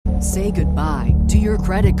Say goodbye to your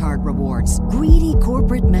credit card rewards. Greedy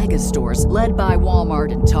corporate mega stores, led by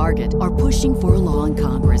Walmart and Target, are pushing for a law in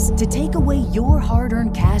Congress to take away your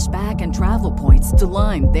hard-earned cash back and travel points to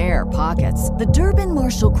line their pockets. The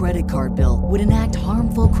Durbin-Marshall credit card bill would enact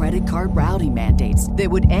harmful credit card routing mandates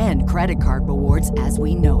that would end credit card rewards as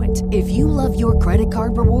we know it. If you love your credit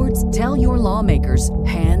card rewards, tell your lawmakers,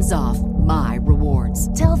 hands off my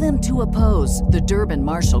rewards. Tell them to oppose the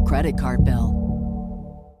Durbin-Marshall credit card bill.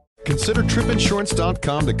 Consider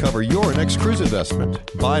tripinsurance.com to cover your next cruise investment.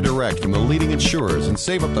 Buy direct from the leading insurers and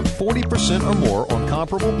save up to 40% or more on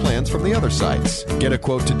comparable plans from the other sites. Get a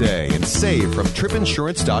quote today and save from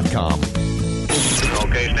tripinsurance.com.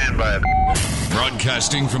 Okay, stand by.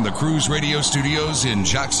 Broadcasting from the Cruise Radio studios in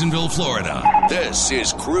Jacksonville, Florida. This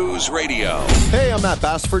is Cruise Radio. Hey, I'm Matt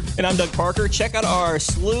Bassford. And I'm Doug Parker. Check out our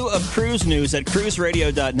slew of cruise news at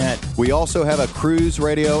cruiseradio.net. We also have a Cruise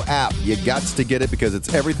Radio app. You got to get it because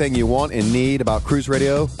it's everything you want and need about Cruise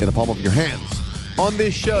Radio in the palm of your hands. On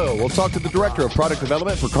this show, we'll talk to the Director of Product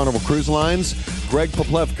Development for Carnival Cruise Lines, Greg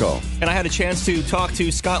Poplevko. And I had a chance to talk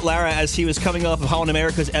to Scott Lara as he was coming off of Holland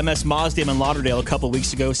America's MS Mozdam in Lauderdale a couple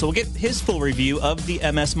weeks ago. So we'll get his full review of the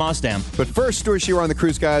MS Mozdam. But first, Stuart Shearer on the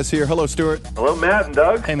Cruise Guys here. Hello, Stuart. Hello, Matt and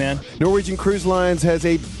Doug. Hey, man. Norwegian Cruise Lines has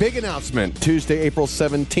a big announcement Tuesday, April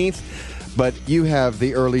 17th. But you have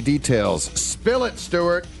the early details. Spill it,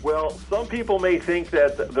 Stuart. Well, some people may think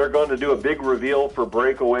that they're going to do a big reveal for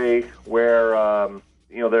Breakaway where,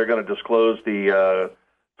 they're going to disclose the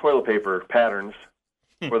toilet paper patterns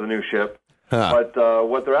for the new ship. But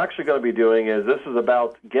what they're actually going to be doing is this is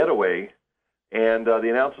about Getaway, and the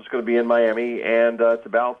announcement's going to be in Miami, and it's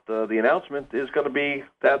about the announcement is going to be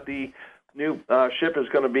that the new ship is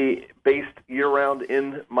going to be based year-round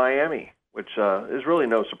in Miami, which is really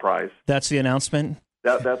no surprise. That's the announcement?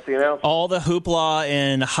 That's the announcement. All the hoopla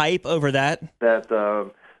and hype over that? That the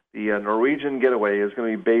Norwegian Getaway is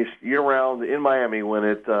going to be based year-round in Miami when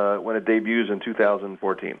it debuts in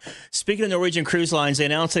 2014. Speaking of Norwegian Cruise Lines, they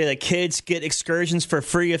announced today that kids get excursions for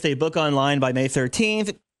free if they book online by May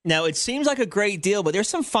 13th. Now, it seems like a great deal, but there's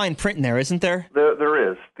some fine print in there, isn't there?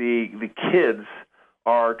 There is. The kids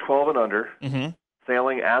are 12 and under,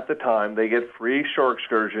 sailing at the time. They get free shore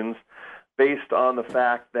excursions based on the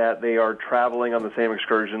fact that they are traveling on the same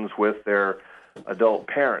excursions with their adult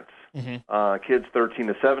parents. Kids 13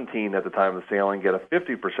 to 17 at the time of sailing get a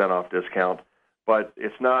 50% off discount, but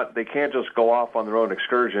it's not. They can't just go off on their own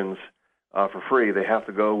excursions for free. They have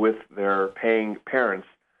to go with their paying parents.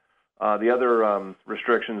 The other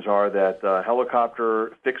restrictions are that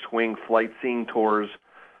helicopter, fixed-wing flight scene tours,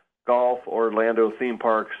 golf, Orlando theme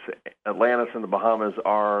parks, Atlantis, and the Bahamas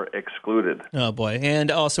are excluded. Oh, boy.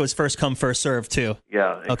 And also it's first come, first serve, too.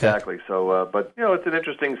 Yeah, exactly. Okay. So, but, it's an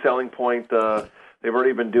interesting selling point. They've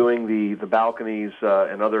already been doing the balconies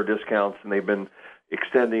and other discounts, and they've been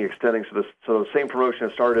extending. So the same promotion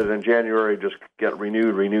that started in January just get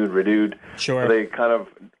renewed. Sure. So they kind of,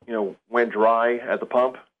 went dry at the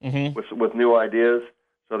pump with new ideas.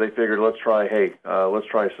 So they figured, let's try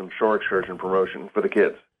some shore excursion promotion for the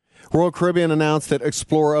kids. Royal Caribbean announced that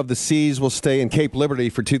Explorer of the Seas will stay in Cape Liberty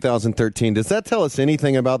for 2013. Does that tell us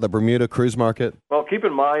anything about the Bermuda cruise market? Well, keep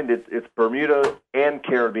in mind it's Bermuda and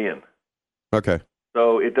Caribbean. Okay.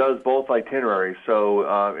 So it does both itineraries.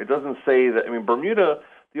 So it doesn't say that. I mean, Bermuda,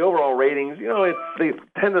 the overall ratings, they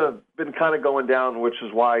tend to have been kind of going down, which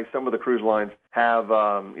is why some of the cruise lines have,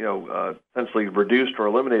 essentially reduced or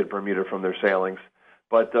eliminated Bermuda from their sailings.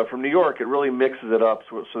 But from New York, it really mixes it up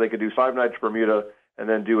so they could do 5 nights Bermuda and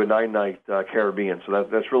then do a 9-night Caribbean. So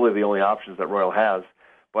that's really the only options that Royal has.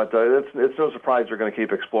 But it's no surprise they're going to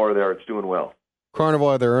keep Explorer there. It's doing well.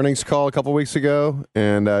 Carnival had their earnings call a couple weeks ago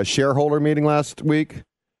and shareholder meeting last week.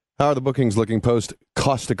 How are the bookings looking post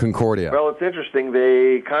Costa Concordia? Well, it's interesting.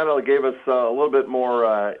 They kind of gave us a little bit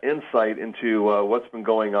more insight into what's been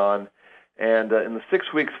going on. And in the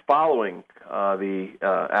 6 weeks following the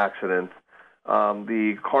accident,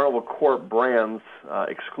 the Carnival Corp brands,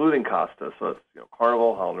 excluding Costa, so it's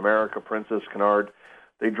Carnival, Holland America, Princess, Cunard,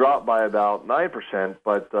 they dropped by about 9%,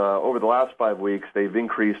 but over the last 5 weeks, they've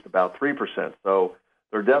increased about 3%. So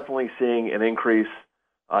they're definitely seeing an increase.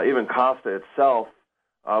 Even Costa itself,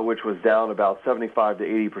 which was down about 75 to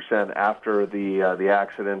 80% after the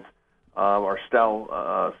accident, are still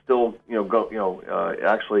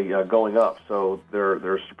going up. So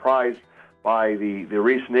they're surprised by the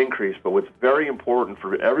recent increase. But what's very important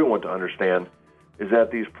for everyone to understand is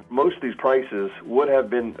that most of these prices would have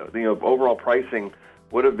been, overall pricing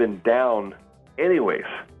would have been down anyways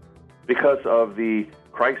because of the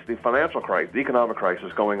financial crisis, the economic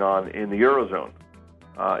crisis going on in the Eurozone,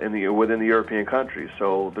 within the European countries.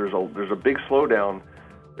 So there's a big slowdown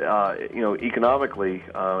economically,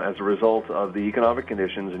 as a result of the economic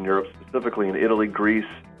conditions in Europe, specifically in Italy, Greece,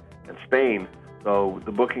 and Spain. So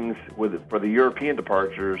the bookings for the European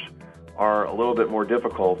departures are a little bit more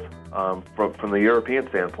difficult from the European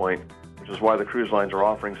standpoint, which is why the cruise lines are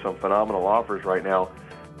offering some phenomenal offers right now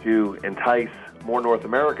to entice more North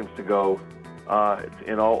Americans to go,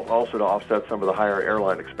 and also to offset some of the higher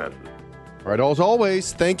airline expenses. All right, as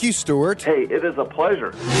always, thank you, Stuart. Hey, it is a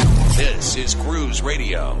pleasure. This is Cruise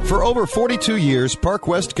Radio. For over 42 years, Park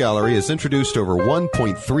West Gallery has introduced over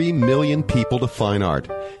 1.3 million people to fine art.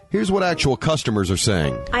 Here's what actual customers are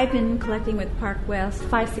saying. I've been collecting with Park West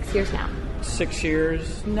 5-6 years now. 6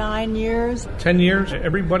 years. 9 years. 10 years.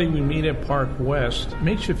 Everybody we meet at Park West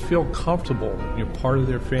makes you feel comfortable. You're part of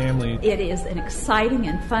their family. It is an exciting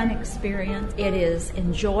and fun experience. It is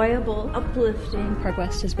enjoyable, uplifting. Park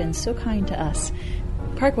West has been so kind to us.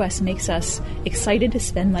 Park West makes us excited to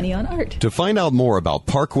spend money on art. To find out more about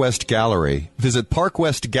Park West Gallery, visit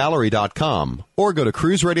parkwestgallery.com or go to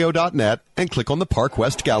cruiseradio.net and click on the Park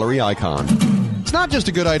West Gallery icon. It's not just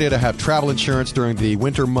a good idea to have travel insurance during the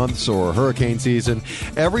winter months or hurricane season.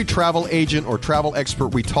 Every travel agent or travel expert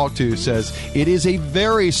we talk to says it is a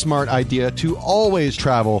very smart idea to always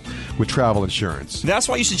travel with travel insurance. That's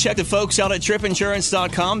why you should check the folks out at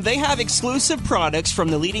tripinsurance.com. They have exclusive products from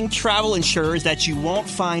the leading travel insurers that you won't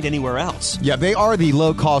find anywhere else. Yeah, they are the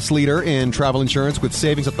low-cost leader in travel insurance with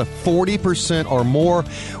savings up to 40% or more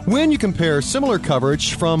when you compare similar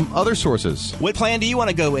coverage from other sources. What plan do you want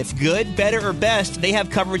to go with? Good, better, or best? They have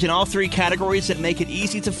coverage in all three categories that make it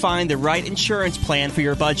easy to find the right insurance plan for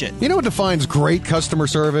your budget. You know what defines great customer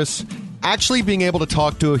service? Actually being able to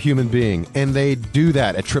talk to a human being, and they do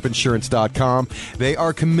that at tripinsurance.com. They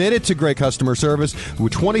are committed to great customer service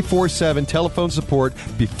with 24/7 telephone support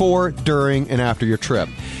before, during, and after your trip.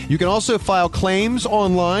 You can also file claims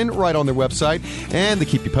online right on their website, and they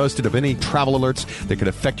keep you posted of any travel alerts that could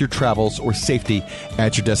affect your travels or safety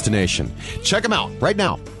at your destination. Check them out right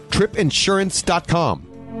now, tripinsurance.com.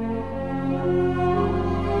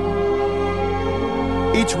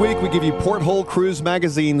 Each week, we give you Porthole Cruise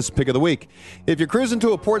Magazine's Pick of the Week. If you're cruising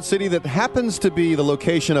to a port city that happens to be the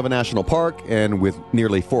location of a national park, and with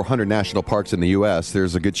nearly 400 national parks in the U.S.,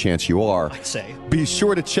 there's a good chance you are. I'd say. Be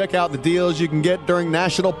sure to check out the deals you can get during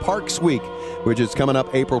National Parks Week, which is coming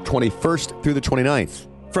up April 21st through the 29th.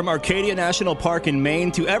 From Arcadia National Park in Maine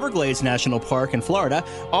to Everglades National Park in Florida,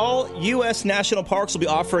 all U.S. national parks will be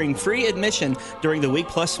offering free admission during the week,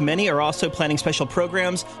 plus many are also planning special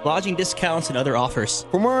programs, lodging discounts, and other offers.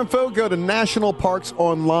 For more info, go to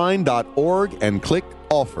nationalparksonline.org and click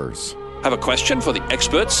Offers. Have a question for the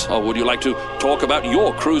experts, or would you like to talk about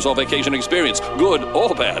your cruise or vacation experience, good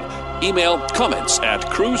or bad? Email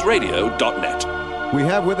comments@cruiseradio.net. We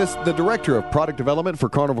have with us the Director of Product Development for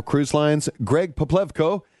Carnival Cruise Lines, Greg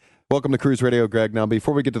Poplevko. Welcome to Cruise Radio, Greg. Now,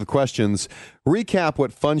 before we get to the questions, recap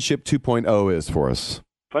what Funship 2.0 is for us.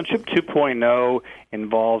 Funship 2.0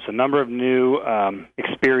 involves a number of new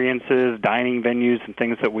experiences, dining venues, and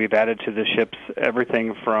things that we've added to the ships,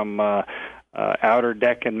 everything from outer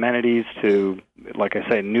deck amenities to, like I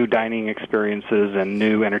say, new dining experiences and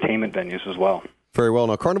new entertainment venues as well. Very well.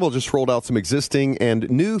 Now, Carnival just rolled out some existing and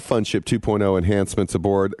new Funship 2.0 enhancements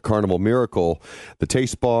aboard Carnival Miracle, the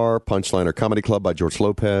Taste Bar, Punchliner Comedy Club by George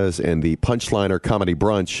Lopez, and the Punchliner Comedy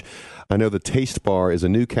Brunch. I know the Taste Bar is a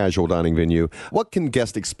new casual dining venue. What can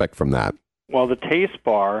guests expect from that? Well, the Taste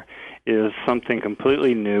Bar is something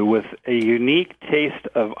completely new with a unique taste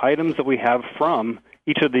of items that we have from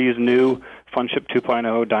each of these new Funship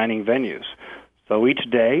 2.0 dining venues. So each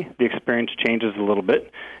day, the experience changes a little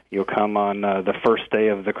bit. You'll come on the first day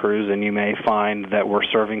of the cruise, and you may find that we're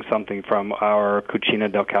serving something from our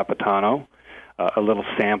Cucina del Capitano, a little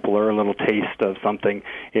sampler, a little taste of something.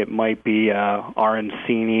 It might be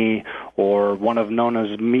arancini or one of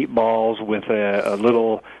Nona's meatballs with a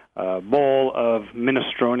little bowl of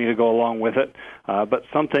minestrone to go along with it, but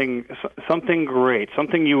something great,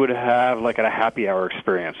 something you would have like at a happy hour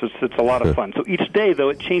experience. It's a lot of fun. So each day, though,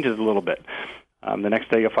 it changes a little bit. The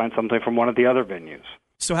next day, you'll find something from one of the other venues.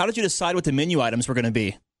 So how did you decide what the menu items were going to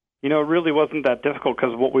be? You know, it really wasn't that difficult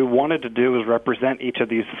because what we wanted to do was represent each of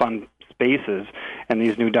these fun spaces and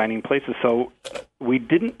these new dining places. So we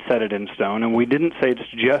didn't set it in stone, and we didn't say it's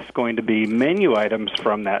just going to be menu items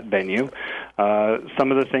from that venue.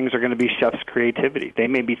 Some of the things are going to be chef's creativity. They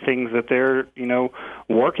may be things that they're,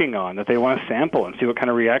 working on, that they want to sample and see what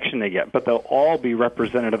kind of reaction they get, but they'll all be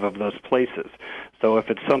representative of those places. So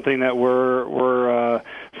if it's something that we're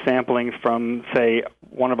sampling from, say,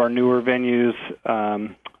 one of our newer venues,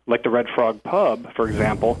 like the Red Frog Pub, for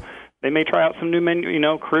example, they may try out some new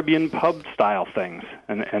menu, Caribbean pub-style things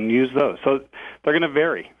and use those. So they're going to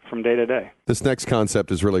vary from day to day. This next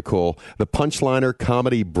concept is really cool. The Punchliner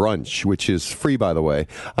Comedy Brunch, which is free, by the way.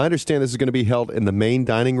 I understand this is going to be held in the main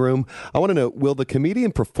dining room. I want to know, will the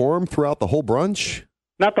comedian perform throughout the whole brunch?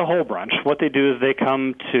 Not the whole brunch. What they do is they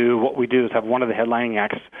come to, what we do is have one of the headlining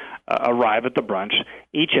acts arrive at the brunch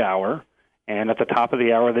each hour. And at the top of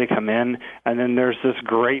the hour, they come in, and then there's this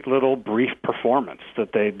great little brief performance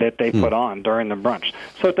that they put on during the brunch.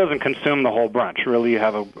 So it doesn't consume the whole brunch. Really, you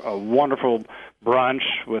have a wonderful brunch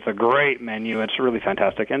with a great menu. It's really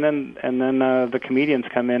fantastic. And then the comedians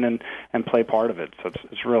come in and play part of it. So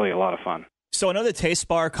it's really a lot of fun. So I know the Taste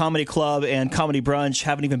Bar, Comedy Club, and Comedy Brunch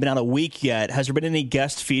haven't even been out a week yet. Has there been any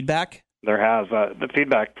guest feedback? There has. The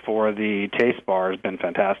feedback for the Taste Bar has been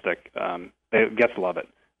fantastic. Guests love it.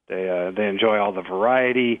 They enjoy all the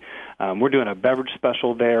variety. We're doing a beverage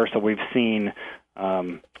special there, so we've seen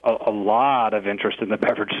a lot of interest in the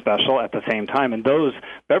beverage special at the same time, and those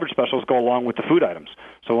beverage specials go along with the food items.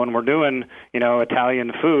 So when we're doing,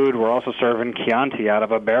 Italian food, we're also serving Chianti out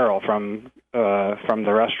of a barrel from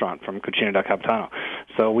the restaurant, from Cucina del Capitano.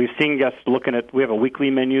 So we've seen guests we have a weekly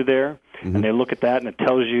menu there, and they look at that, and it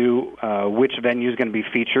tells you which venue is going to be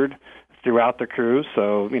featured throughout the cruise.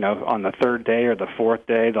 So, on the third day or the fourth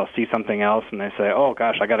day, they'll see something else, and they say, oh,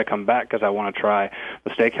 gosh, I got to come back because I want to try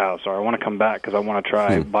the steakhouse, or I want to come back because I want to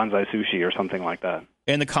try bonsai sushi or something like that.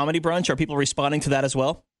 And the Comedy Brunch, are people responding to that as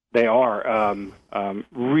well? They are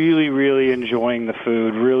really, really enjoying the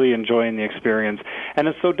food, really enjoying the experience, and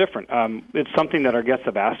it's so different. It's something that our guests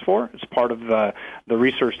have asked for. It's part of the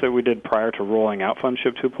research that we did prior to rolling out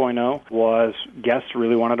Funship 2.0 was guests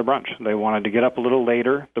really wanted a brunch. They wanted to get up a little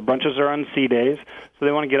later. The brunches are on sea days, so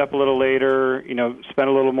they want to get up a little later, spend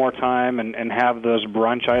a little more time and have those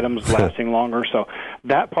brunch items lasting longer. So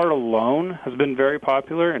that part alone has been very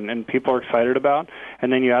popular and people are excited about.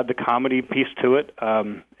 And then you add the comedy piece to it.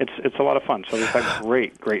 It's a lot of fun. So we've had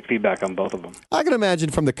great feedback on both of them. I can imagine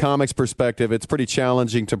from the comics' perspective, it's pretty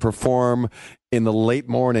challenging to perform in the late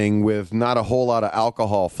morning with not a whole lot of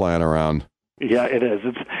alcohol flying around. Yeah, it is.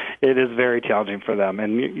 It is very challenging for them,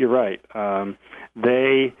 and you're right.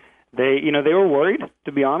 They were worried,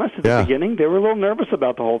 to be honest, at the beginning. They were a little nervous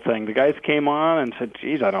about the whole thing. The guys came on and said,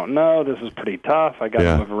 geez, I don't know. This is pretty tough. I got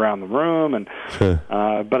to move around the room.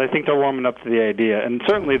 But I think they're warming up to the idea. And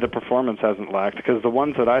certainly the performance hasn't lacked because the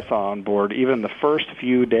ones that I saw on board, even the first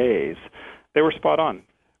few days, they were spot on.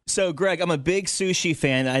 So, Greg, I'm a big sushi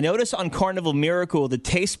fan. I noticed on Carnival Miracle, the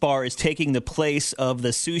Taste Bar is taking the place of the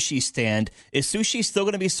sushi stand. Is sushi still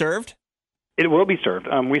going to be served? It will be served.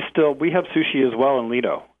 We have sushi as well in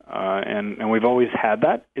Lido. And we've always had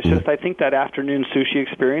that. It's just I think that afternoon sushi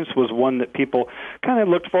experience was one that people kind of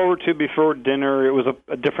looked forward to before dinner. It was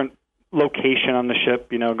a different location on the ship,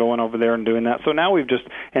 going over there and doing that. So now we've just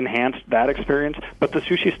enhanced that experience, but the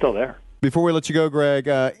sushi's still there. Before we let you go, Greg,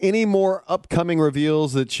 any more upcoming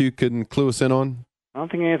reveals that you can clue us in on? I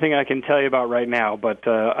don't think anything I can tell you about right now, but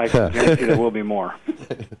I can guarantee there will be more.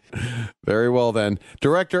 Very well, then.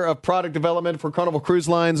 Director of Product Development for Carnival Cruise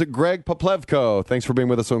Lines, Greg Poplevko. Thanks for being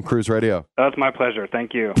with us on Cruise Radio. That's my pleasure.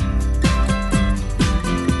 Thank you.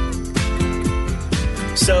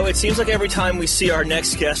 So it seems like every time we see our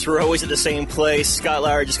next guest, we're always at the same place. Scott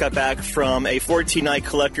Lauer just got back from a 14-night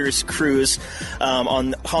collector's cruise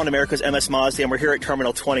on Holland America's MS Mazda, and we're here at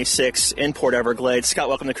Terminal 26 in Port Everglades. Scott,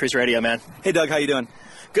 welcome to Cruise Radio, man. Hey, Doug. How you doing?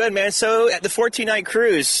 Good, man. So the 14-night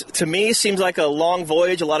cruise, to me, seems like a long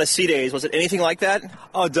voyage, a lot of sea days. Was it anything like that?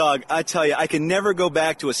 Oh, Doug, I tell you, I can never go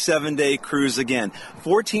back to a 7-day cruise again.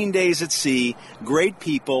 14 days at sea, great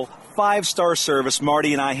people, 5-star service.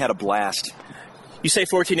 Marty and I had a blast. You say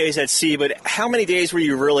 14 days at sea, but how many days were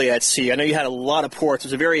you really at sea? I know you had a lot of ports. It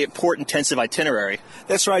was a very port-intensive itinerary.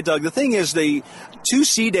 That's right, Doug. The thing is, the 2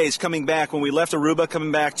 sea days coming back, when we left Aruba,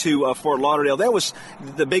 coming back to Fort Lauderdale, that was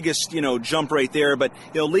the biggest, jump right there. But,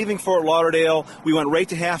 leaving Fort Lauderdale, we went right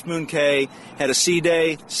to Half Moon Cay, had a sea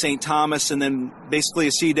day, St. Thomas, and then basically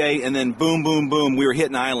a sea day, and then boom, boom, boom, we were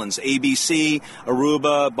hitting islands. ABC,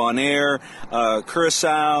 Aruba, Bonaire,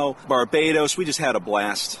 Curacao, Barbados. We just had a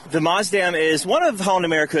blast. The Mazdam is one of Holland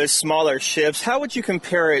America's smaller ships. How would you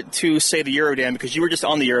compare it to, say, the Eurodam? Because you were just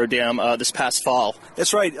on the Eurodam this past fall.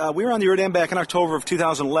 That's right. We were on the Eurodam back in October of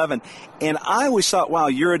 2011, and I always thought, wow,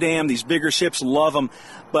 Eurodam, these bigger ships, love them.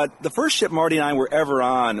 But the first ship Marty and I were ever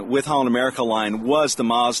on with Holland America Line was the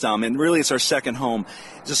Mazdam, and really it's our second home.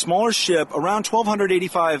 It's a smaller ship, around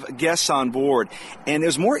 1,285 guests on board, and it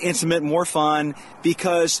was more intimate, more fun,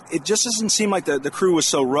 because it just doesn't seem like the crew was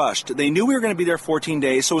so rushed. They knew we were going to be there 14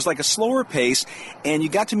 days, so it was like a slower pace, and you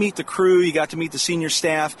got to meet the crew, you got to meet the senior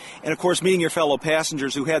staff, and of course meeting your fellow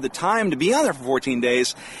passengers who had the time to be on there for 14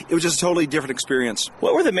 days. It was just a totally different experience.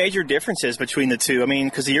 What were the major differences between the two? I mean,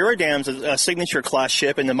 because the Eurodam's a signature class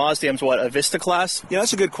ship, and the Mazdam's what, a Vista class? Yeah,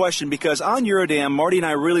 that's a good question, because on Eurodam, Marty and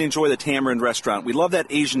I really enjoy the Tamarind restaurant. We love that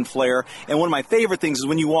Asian flair, and one of my favorite things is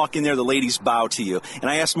when you walk in there, the ladies bow to you. And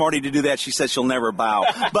I asked Marty to do that. She said she'll never bow.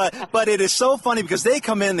 But it is so funny because they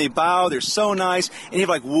come in, they bow, they're so nice, and you have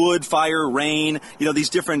like wood, fire, rain, these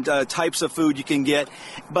different types of food you can get.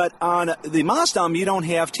 But on the Mazdam, you don't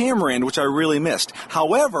have Tamarind, which I really missed.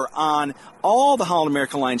 However, on all the Holland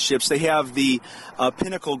America Line ships, they have the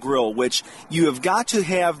Pinnacle Grill, which you have got to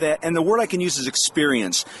have that, and the word I can use is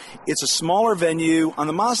experience. It's a smaller venue. On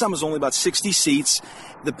the Mazdam, it was only about 60 seats.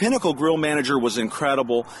 The Pinnacle Grill manager was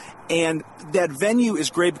incredible, and that venue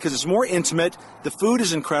is great because it's more intimate, the food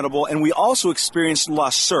is incredible, and we also experienced La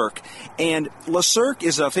Cirque. And La Cirque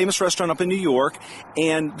is a famous restaurant up in New York,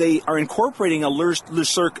 and they are incorporating a Le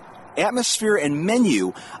Cirque atmosphere and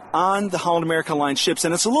menu on the Holland America Line ships,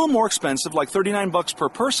 and it's a little more expensive, like $39 per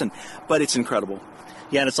person, but it's incredible.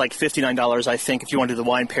 Yeah, and it's like $59, I think, if you want to do the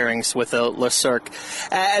wine pairings with the Le Cirque.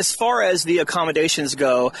 As far as the accommodations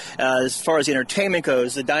go, as far as the entertainment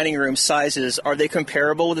goes, the dining room sizes, are they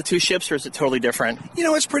comparable with the two ships, or is it totally different?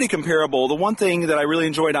 It's pretty comparable. The one thing that I really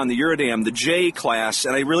enjoyed on the Eurodam, the J class,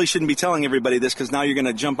 and I really shouldn't be telling everybody this because now you're going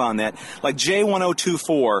to jump on that, like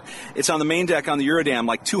J1024, it's on the main deck on the Eurodam,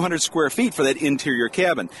 like 200 square feet for that interior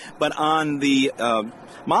cabin. But on the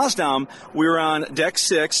Mazdam, we were on deck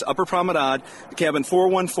 6, upper promenade, cabin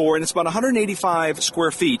 414, and it's about 185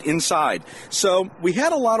 square feet inside. So we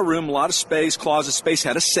had a lot of room, a lot of space, closet space,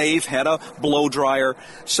 had a safe, had a blow dryer.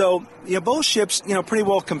 So, both ships, pretty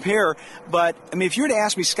well compare. But, if you were to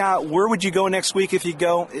ask me, Scott, where would you go next week if you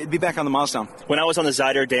go? It'd be back on the Mazdam. When I was on the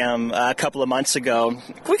Zuiderdam a couple of months ago,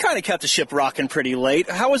 we kind of kept the ship rocking pretty late.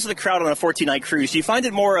 How was the crowd on a 14-night cruise? Do you find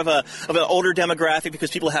it more of an older demographic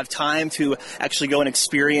because people have time to actually go and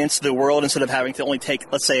experience the world instead of having to only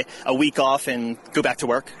take, let's say, a week off and go back to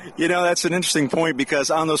work? That's an interesting point because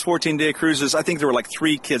on those 14-day cruises, I think there were like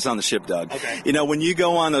 3 kids on the ship, Doug. Okay. When you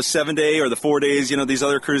go on those 7-day or the 4 days, these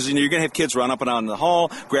other cruises, you're going to have kids run up and down in the hall,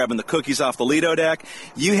 grabbing the cookies off the Lido deck.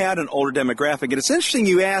 You had an older demographic. And it's interesting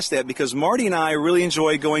you asked that because Marty and I really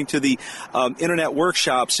enjoy going to the internet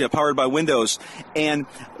workshops powered by Windows. And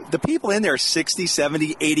the people in there are 60,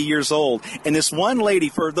 70, 80 years old. And this one lady,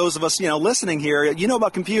 for those of us, listening here,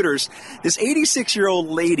 about computers, this 86-year-old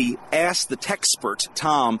lady asked the techspert,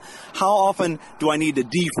 Tom, how often do I need to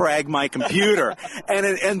defrag my computer?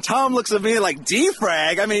 and Tom looks at me like,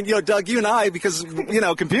 defrag? Doug, you and I, because,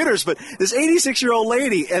 computers, but this 86-year-old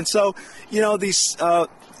lady. And so, these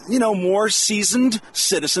more seasoned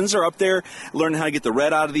citizens are up there learning how to get the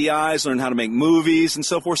red out of the eyes, learning how to make movies and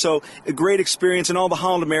so forth. So a great experience, and all the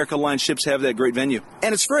Holland America Line ships have that great venue.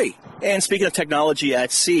 And it's free. And speaking of technology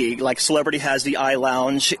at sea, like Celebrity has the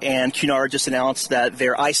iLounge, and Cunard just announced that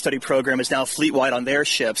their iStudy program is now fleet-wide on their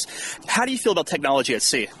ships. How do you feel about technology at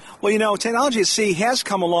sea? Well, technology at sea has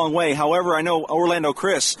come a long way. However, I know Orlando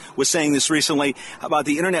Chris was saying this recently about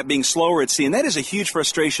the internet being slower at sea, and that is a huge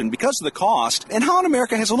frustration because of the cost. And Holland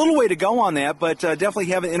America has a little way to go on that, but definitely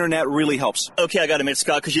having internet really helps. Okay, I got to admit,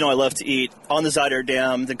 Scott, because I love to eat. On the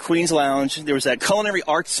Zuiderdam, the Queen's Lounge, there was that Culinary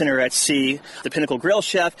Arts Center at sea, the Pinnacle Grill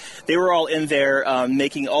chef. They were all in there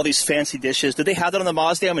making all these fancy dishes. Did they have that on the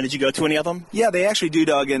Mazdam, and did you go to any of them? Yeah, they actually do,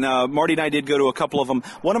 Doug, and Marty and I did go to a couple of them.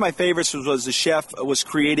 One of my favorites was the chef was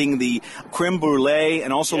creating the creme brulee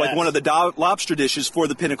and also like one of the lobster dishes for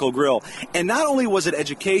the Pinnacle Grill. And not only was it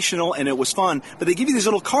educational and it was fun, but they give you these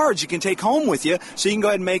little cards you can take home with you so you can go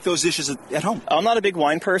ahead and make those dishes at home. I'm not a big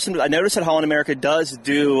wine person, but I noticed that Holland America does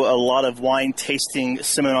do a lot of wine tasting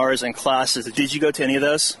seminars and classes. Did you go to any of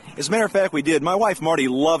those? As a matter of fact, we did. My wife, Marty,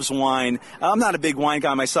 loves wine. I'm not a big wine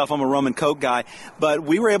guy myself. I'm a rum and Coke guy. But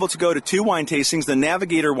we were able to go to 2 wine tastings, the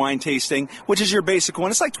Navigator wine tasting, which is your basic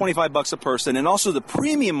one. It's like $25 a person. And also the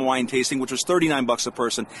premium wine tasting, which was $39 a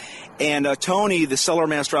person. And Tony, the cellar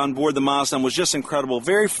master on board the Mazdam, was just incredible.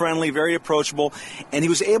 Very friendly, very approachable. And he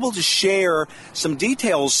was able to share some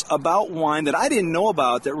details about wine that I didn't know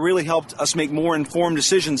about that really helped us make more informed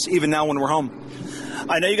decisions even now when we're home.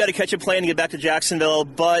 I know you got to catch a plane and get back to Jacksonville,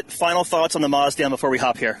 but final thoughts on the Mazdam before we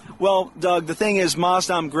hop here. Well, Doug, the thing is,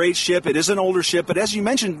 Mazdam, great ship. It is an older ship, but as you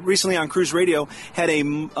mentioned recently on Cruise Radio, had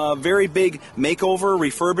a very big makeover,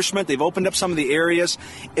 refurbishment. They've opened up some of the areas.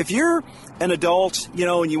 If you're an adult,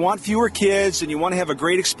 and you want fewer kids and you want to have a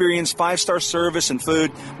great experience, 5-star service and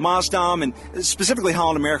food, Mazdam and specifically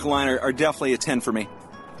Holland America Line are definitely a 10 for me.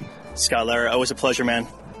 Scott Lara, always a pleasure, man.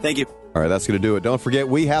 Thank you. All right, that's going to do it. Don't forget,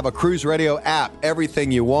 we have a Cruise Radio app.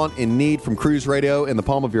 Everything you want and need from Cruise Radio in the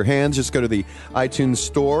palm of your hands. Just go to the iTunes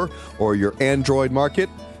Store or your Android market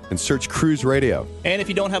and search Cruise Radio. And if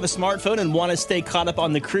you don't have a smartphone and want to stay caught up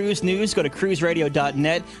on the cruise news, go to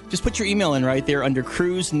cruiseradio.net. Just put your email in right there under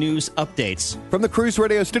Cruise News Updates. From the Cruise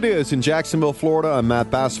Radio studios in Jacksonville, Florida, I'm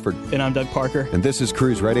Matt Bassford. And I'm Doug Parker. And this is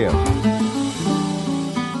Cruise Radio.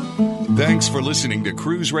 Thanks for listening to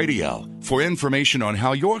Cruise Radio. For information on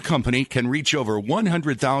how your company can reach over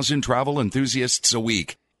 100,000 travel enthusiasts a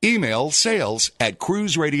week, email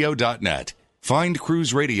sales@cruiseradio.net. Find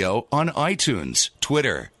Cruise Radio on iTunes,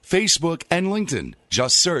 Twitter, Facebook, and LinkedIn.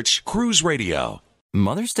 Just search Cruise Radio.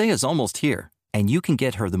 Mother's Day is almost here, and you can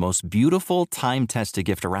get her the most beautiful time-tested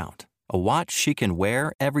gift around. A watch she can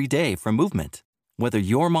wear every day from Movement. Whether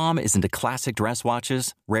your mom is into classic dress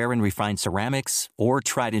watches, rare and refined ceramics, or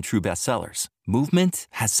tried and true bestsellers, Movement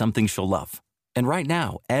has something she'll love. And right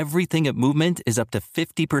now, everything at Movement is up to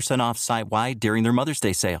 50% off site-wide during their Mother's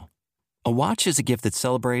Day sale. A watch is a gift that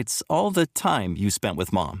celebrates all the time you spent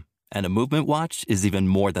with mom. And a Movement watch is even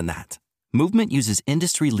more than that. Movement uses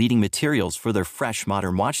industry-leading materials for their fresh,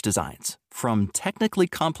 modern watch designs, from technically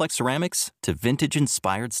complex ceramics to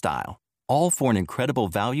vintage-inspired style. All for an incredible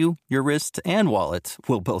value your wrist and wallet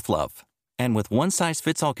will both love. And with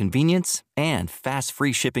one-size-fits-all convenience and fast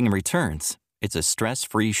free shipping and returns, it's a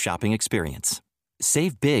stress-free shopping experience.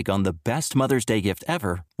 Save big on the best Mother's Day gift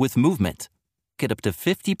ever with Movement. Get up to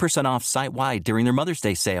 50% off site-wide during their Mother's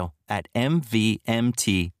Day sale at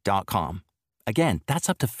MVMT.com. Again, that's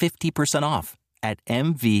up to 50% off at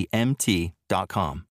MVMT.com.